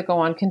things that go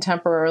on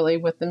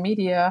contemporarily with the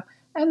media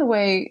and the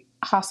way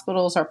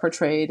hospitals are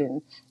portrayed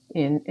in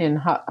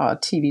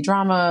TV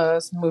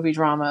dramas, movie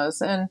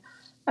dramas, and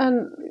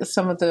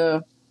some of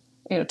the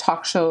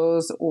talk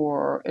shows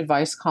or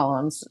advice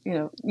columns.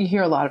 You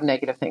hear a lot of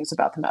negative things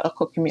about the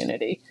medical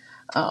community,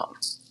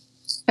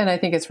 and I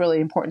think it's really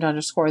important to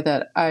underscore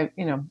that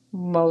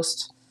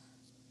most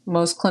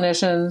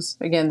clinicians,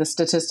 again, the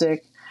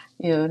statistic,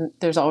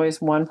 there's always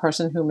one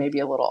person who may be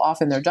a little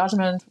off in their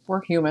judgment.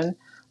 We're human.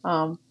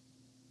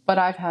 But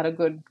I've had a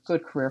good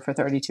career for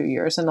 32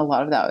 years. And a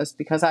lot of that is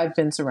because I've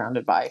been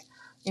surrounded by,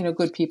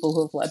 good people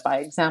who've led by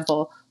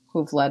example,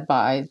 who've led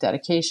by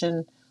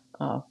dedication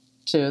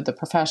to the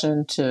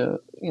profession, to,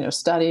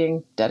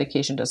 studying,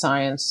 dedication to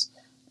science,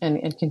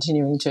 and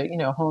continuing to,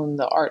 hone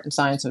the art and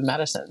science of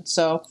medicine.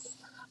 So,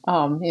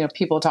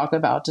 people talk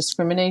about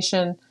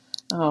discrimination.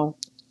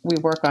 We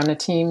work on a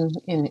team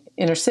in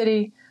inner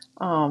city,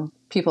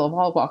 people of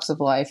all walks of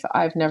life.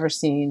 I've never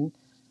seen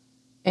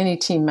any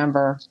team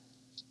member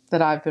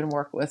that I've been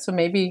worked with. So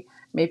maybe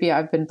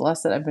I've been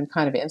blessed that I've been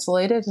kind of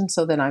insulated. And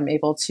so then I'm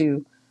able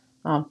to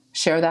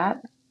share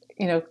that,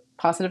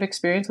 positive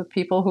experience with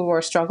people who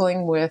are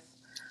struggling with,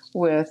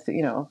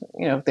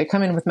 they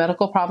come in with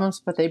medical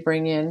problems, but they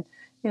bring in,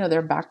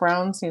 their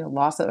backgrounds,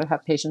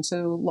 have patients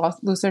who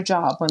lose their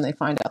job when they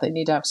find out they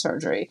need to have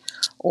surgery,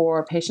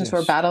 or patients who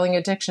are battling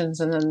addictions.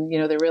 And then,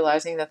 they're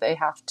realizing that they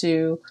have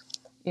to,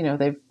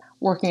 they've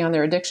working on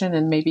their addiction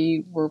and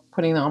maybe we're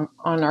putting them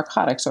on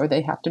narcotics, or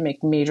they have to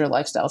make major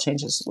lifestyle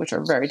changes, which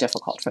are very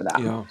difficult for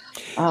them.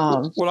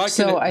 Yeah.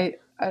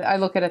 I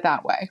look at it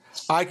that way.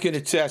 I can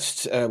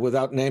attest,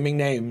 without naming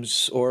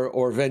names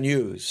or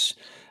venues,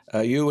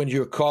 you and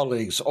your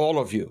colleagues, all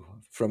of you,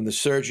 from the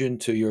surgeon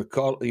to your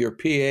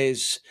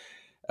PAs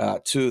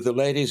to the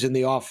ladies in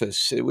the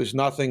office, it was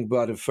nothing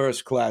but a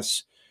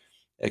first-class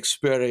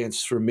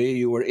experience for me.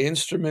 You were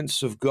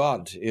instruments of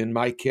God in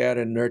my care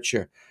and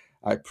nurture.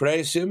 I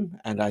praise him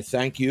and I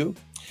thank you.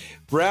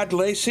 Brad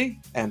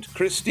Lacey and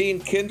Christine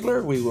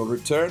Kindler, we will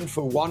return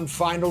for one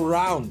final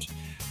round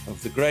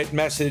of the great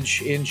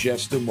message in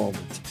just a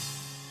moment.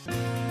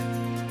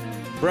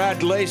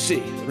 Brad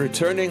Lacey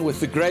returning with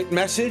the great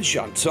message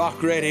on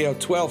Talk Radio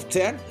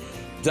 1210,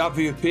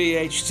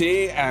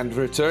 WPHT, and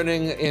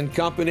returning in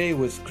company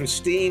with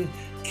Christine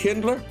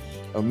Kindler,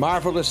 a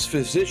marvelous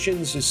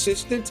physician's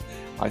assistant.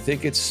 I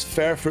think it's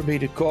fair for me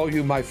to call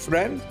you my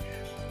friend.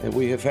 And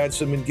we have had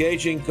some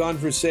engaging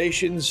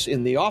conversations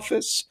in the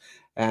office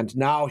and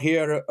now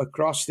here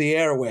across the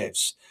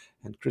airwaves.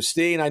 And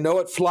Christine, I know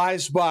it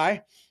flies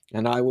by,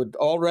 and I would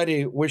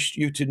already wish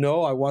you to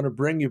know I want to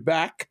bring you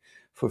back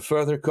for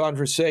further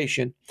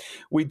conversation.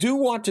 We do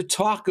want to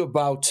talk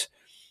about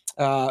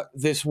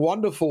this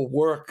wonderful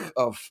work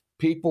of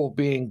people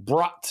being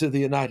brought to the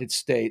United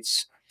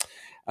States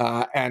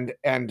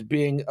and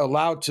being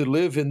allowed to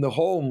live in the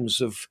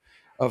homes of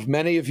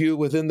many of you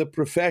within the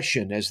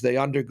profession as they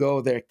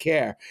undergo their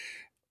care.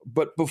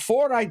 But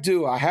before I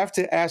do, I have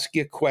to ask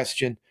you a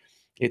question.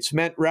 It's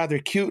meant rather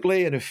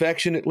cutely and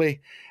affectionately,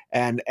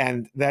 and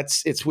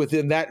it's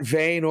within that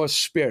vein or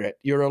spirit.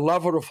 You're a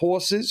lover of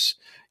horses.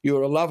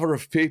 You're a lover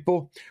of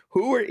people.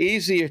 Who are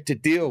easier to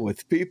deal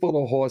with, people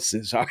or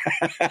horses?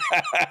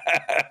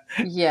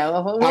 Yeah,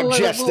 I'm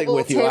jesting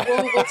with you.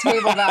 We'll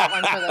table that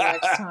one for the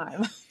next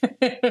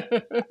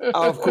time.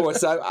 Of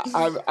course,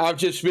 I'm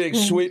just being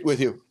sweet with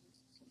you.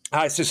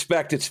 I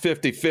suspect it's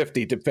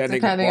 50-50,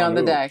 depending on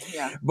the who. day.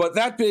 Yeah. But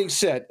that being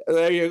said,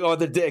 there you go,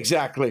 the day,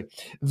 exactly.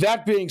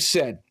 That being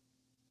said,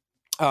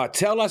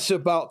 tell us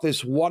about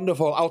this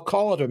wonderful, I'll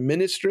call it a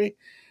ministry.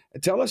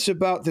 Tell us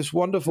about this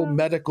wonderful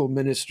medical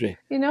ministry.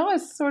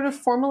 It's sort of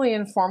formally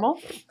informal.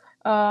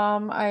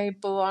 I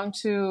belong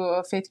to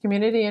a faith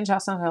community in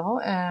Chestnut Hill,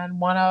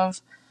 and one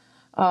of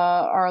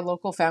our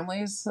local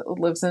families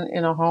lives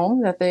in a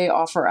home that they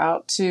offer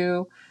out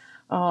to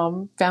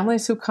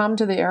families who come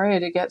to the area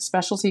to get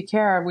specialty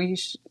care.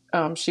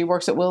 She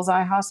works at Wills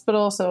Eye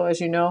Hospital, so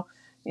as you know,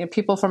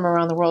 people from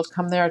around the world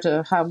come there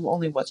to have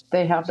only what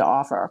they have to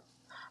offer.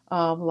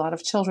 A lot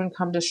of children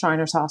come to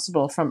Shriners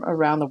Hospital from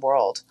around the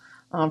world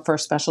for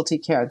specialty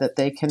care that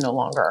they can no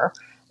longer,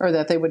 or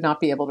that they would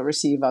not be able to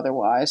receive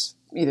otherwise,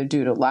 either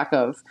due to lack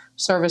of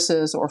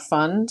services or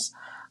funds,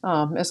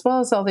 as well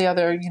as all the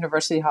other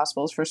university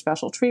hospitals for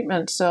special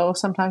treatment. So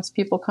sometimes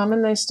people come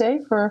and they stay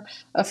for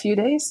a few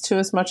days, to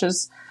as much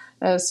as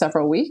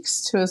several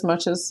weeks, to as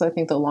much as, I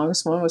think the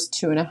longest one was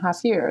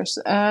 2.5 years.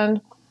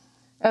 And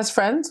as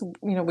friends,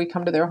 we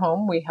come to their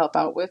home, we help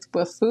out with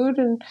food,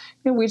 and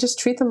we just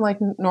treat them like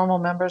normal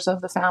members of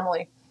the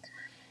family.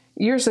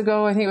 Years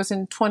ago, I think it was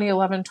in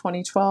 2011,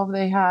 2012,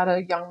 they had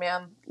a young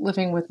man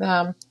living with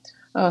them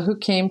who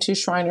came to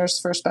Shriners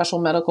for special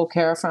medical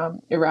care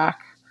from Iraq.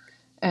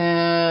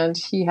 And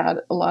he had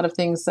a lot of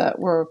things that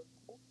were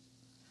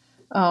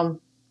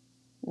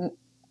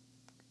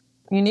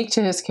unique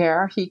to his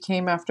care. He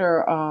came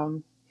after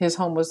his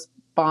home was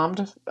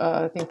bombed.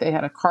 I think they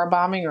had a car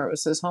bombing, or it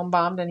was his home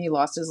bombed, and he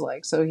lost his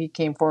leg. So he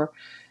came for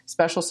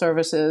special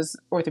services,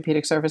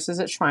 orthopedic services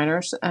at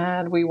Shriners,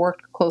 and we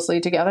worked closely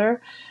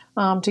together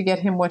to get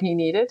him what he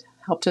needed,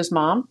 helped his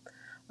mom,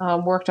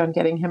 worked on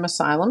getting him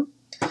asylum.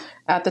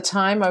 at the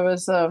time, I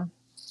was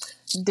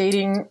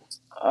dating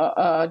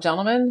a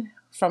gentleman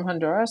from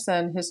Honduras,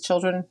 and his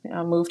children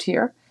moved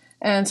here.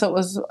 And so it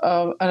was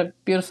a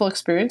beautiful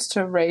experience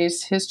to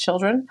raise his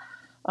children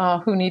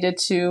who needed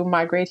to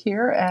migrate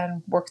here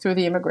and work through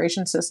the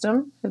immigration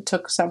system. It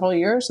took several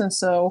years. And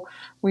so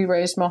we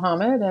raised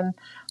Mohammed and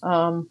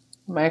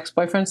my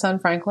ex-boyfriend's son,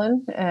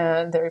 Franklin,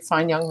 and they're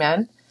fine young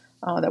men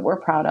that we're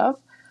proud of.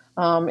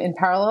 In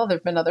parallel, there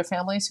have been other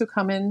families who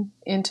come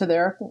into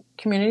their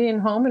community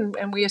and home,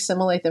 and we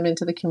assimilate them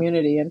into the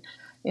community. And,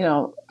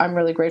 I'm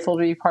really grateful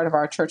to be part of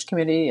our church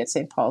community at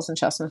St. Paul's in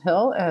Chestnut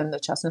Hill, and the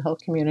Chestnut Hill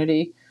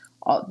community.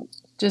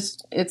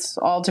 It's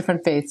all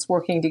different faiths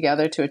working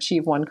together to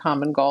achieve one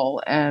common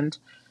goal. And,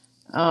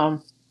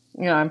 I'm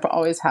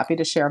always happy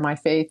to share my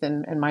faith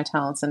and my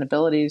talents and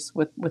abilities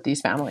with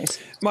these families.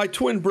 My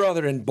twin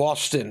brother in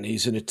Boston,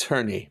 he's an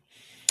attorney.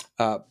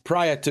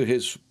 Prior to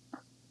his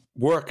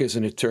work as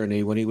an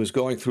attorney, when he was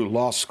going through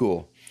law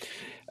school,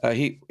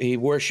 he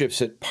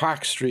worships at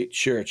Park Street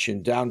Church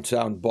in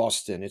downtown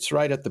Boston. It's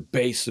right at the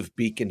base of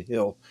Beacon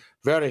Hill.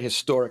 Very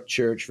historic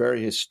church,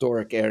 very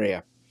historic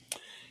area.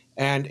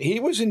 And he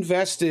was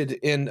invested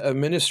in a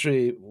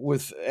ministry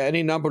with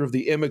any number of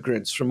the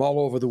immigrants from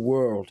all over the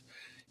world.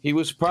 He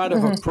was part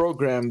of a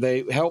program.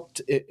 They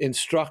helped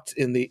instruct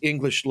in the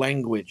English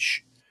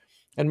language.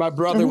 And my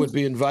brother would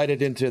be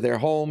invited into their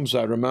homes.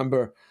 I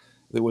remember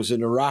there was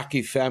an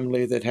Iraqi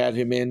family that had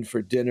him in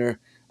for dinner.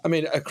 I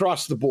mean,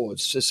 across the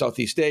boards,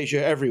 Southeast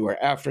Asia, everywhere,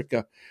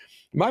 Africa.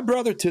 My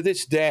brother, to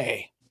this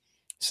day,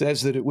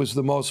 says that it was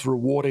the most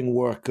rewarding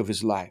work of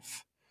his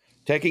life.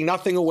 Taking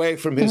nothing away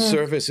from his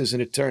service as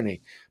an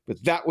attorney,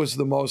 but that was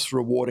the most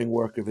rewarding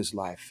work of his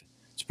life.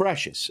 It's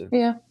precious.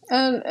 Yeah,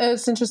 and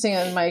it's interesting.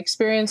 And my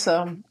experience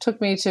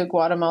took me to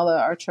Guatemala.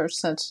 Our church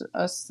sent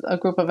us a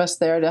group of us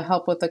there to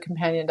help with the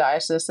companion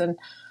diocese. And,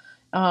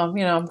 I'm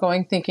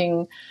going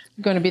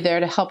to be there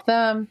to help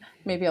them.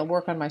 Maybe I'll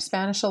work on my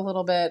Spanish a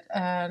little bit.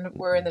 And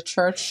we're in the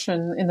church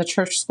and in the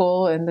church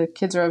school, and the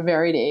kids are of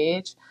varied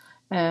age.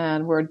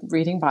 And we're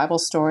reading Bible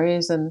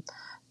stories. And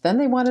then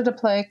they wanted to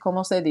play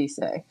Como se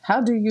dice? How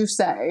do you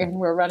say? And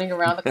we're running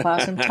around the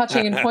classroom,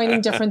 touching and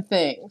pointing different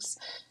things.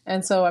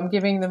 And so I'm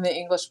giving them the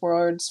English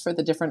words for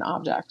the different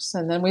objects.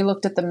 And then we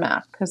looked at the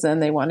map, because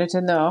then they wanted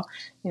to know,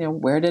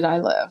 where did I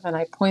live? And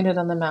I pointed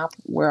on the map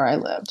where I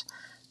lived.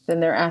 Then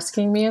they're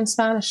asking me in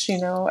Spanish,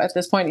 at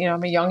this point,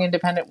 I'm a young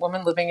independent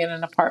woman living in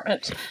an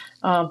apartment.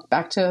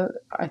 Back to,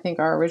 I think,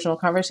 our original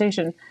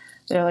conversation.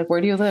 They're like,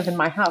 where do you live? In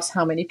my house.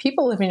 How many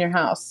people live in your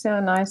house?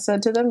 And I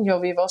said to them, yo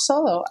vivo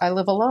solo. I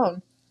live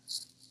alone.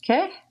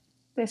 Okay.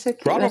 They said,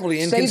 probably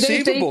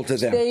inconceivable to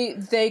them.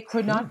 They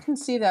could not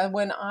conceive that.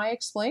 When I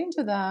explained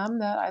to them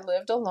that I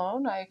lived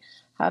alone, I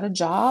had a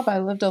job, I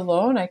lived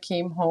alone, I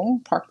came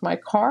home, parked my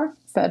car,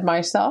 fed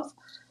myself,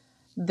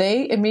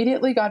 they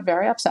immediately got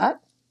very upset.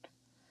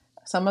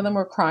 Some of them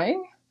were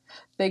crying.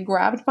 They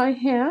grabbed my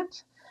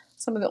hand.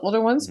 Some of the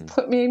older ones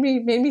made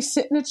me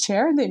sit in a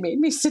chair, and they made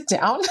me sit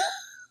down.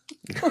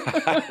 You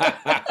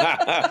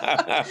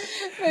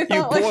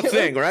poor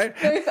thing, right?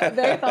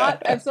 They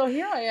thought, and so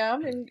here I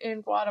am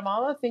in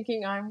Guatemala,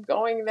 thinking I'm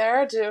going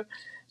there to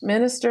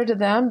minister to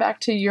them. Back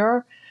to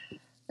your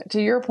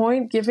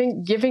point,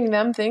 giving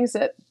them things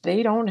that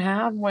they don't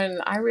have, when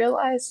I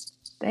realize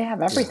they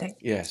have everything.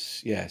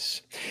 Yes.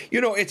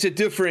 It's a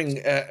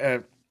differing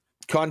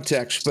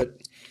context, but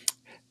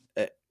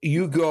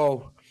you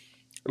go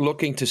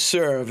looking to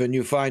serve, and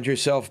you find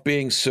yourself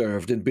being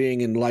served and being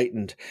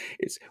enlightened.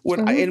 It's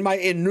when in my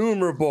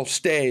innumerable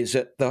stays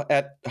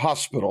at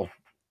hospital,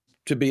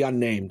 to be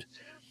unnamed,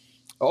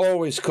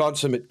 always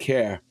consummate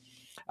care.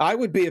 I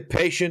would be a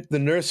patient. The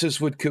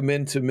nurses would come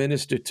in to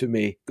minister to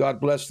me.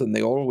 God bless them.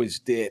 They always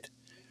did.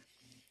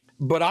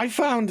 But I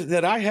found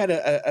that I had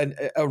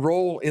a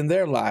role in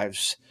their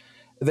lives.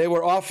 They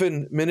were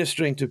often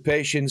ministering to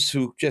patients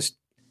who just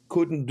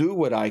couldn't do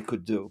what I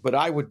could do, but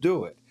I would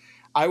do it.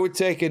 I would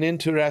take an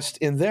interest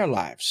in their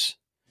lives.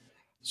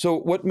 So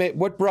what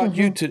brought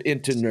you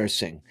into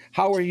nursing?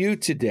 How are you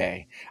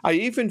today? I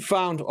even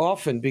found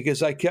often,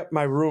 because I kept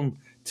my room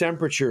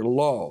temperature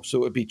low, so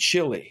it would be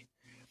chilly,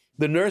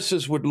 the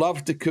nurses would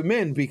love to come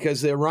in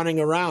because they're running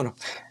around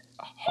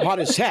hot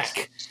as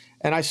heck.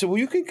 And I said, well,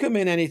 you can come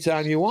in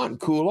anytime you want and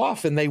cool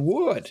off. And they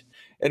would.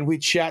 And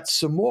we'd chat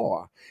some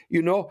more.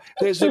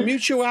 There's a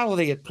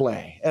mutuality at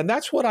play. And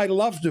that's what I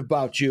loved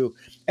about you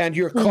and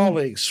your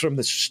colleagues from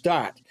the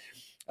start.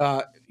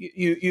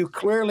 You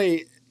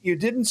clearly, we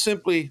didn't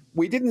simply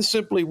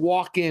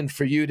walk in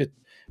for you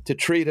to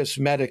treat us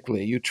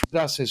medically. You treated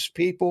us as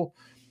people.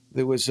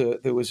 There was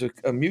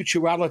a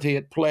mutuality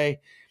at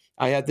play.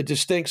 I had the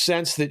distinct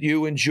sense that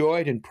you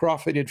enjoyed and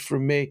profited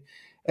from me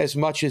as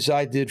much as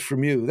I did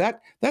from you.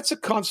 That's a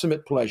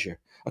consummate pleasure,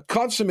 a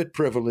consummate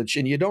privilege,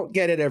 and you don't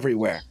get it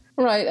everywhere.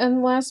 Right.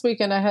 And last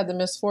weekend I had the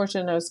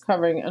misfortune, I was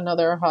covering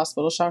another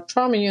hospital shock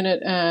trauma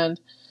unit, and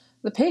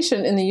the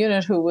patient in the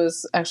unit, who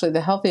was actually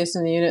the healthiest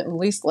in the unit and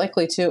least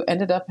likely to,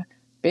 ended up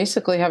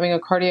basically having a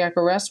cardiac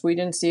arrest. We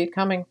didn't see it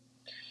coming.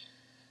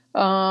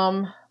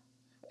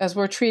 as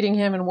we're treating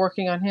him and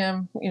working on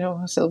him,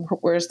 so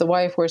where's the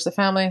wife? Where's the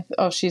family?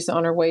 Oh, she's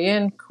on her way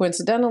in,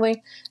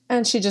 coincidentally.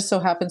 And she just so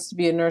happens to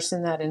be a nurse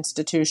in that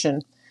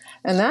institution.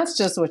 And that's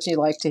just what you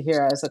like to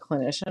hear as a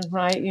clinician,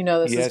 right?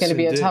 This is going to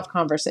be a tough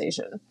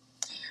conversation.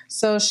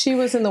 So she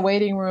was in the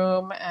waiting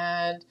room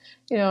and,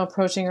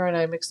 approaching her, and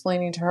I'm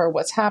explaining to her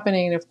what's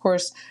happening. Of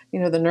course,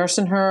 the nurse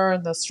in her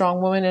and the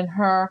strong woman in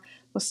her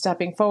was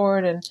stepping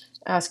forward and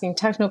asking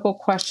technical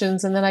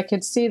questions. And then I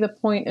could see the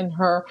point in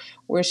her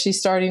where she's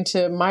starting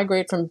to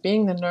migrate from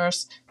being the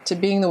nurse to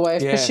being the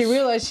wife, because she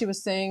realized she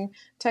was saying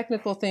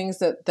technical things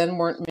that then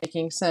weren't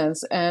making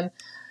sense. And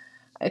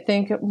I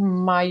think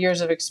my years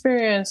of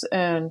experience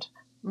and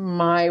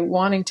my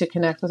wanting to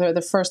connect with her,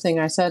 the first thing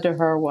I said to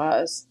her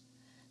was,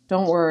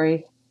 don't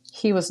worry,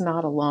 he was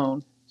not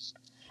alone.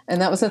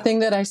 And that was the thing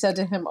that I said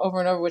to him over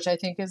and over, which I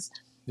think is,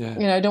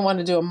 I don't want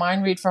to do a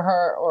mind read for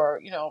her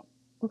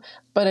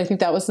but I think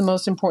that was the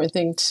most important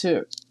thing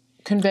to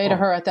convey to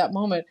her at that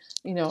moment.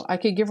 I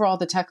could give her all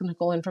the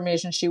technical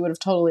information. She would have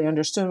totally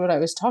understood what I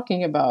was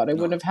talking about. I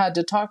wouldn't have had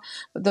to talk.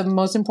 But the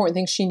most important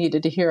thing she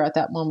needed to hear at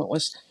that moment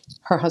was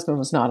her husband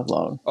was not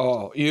alone.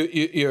 Oh,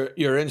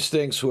 your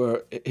instincts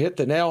were hit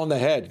the nail on the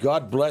head.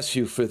 God bless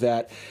you for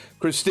that.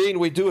 Christine,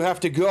 we do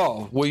have to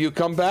go. Will you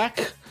come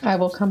back? I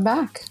will come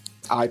back.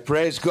 I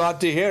praise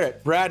God to hear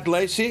it. Brad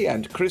Lacey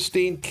and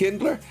Christine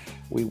Kindler,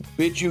 we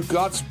bid you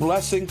God's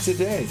blessing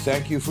today.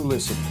 Thank you for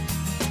listening.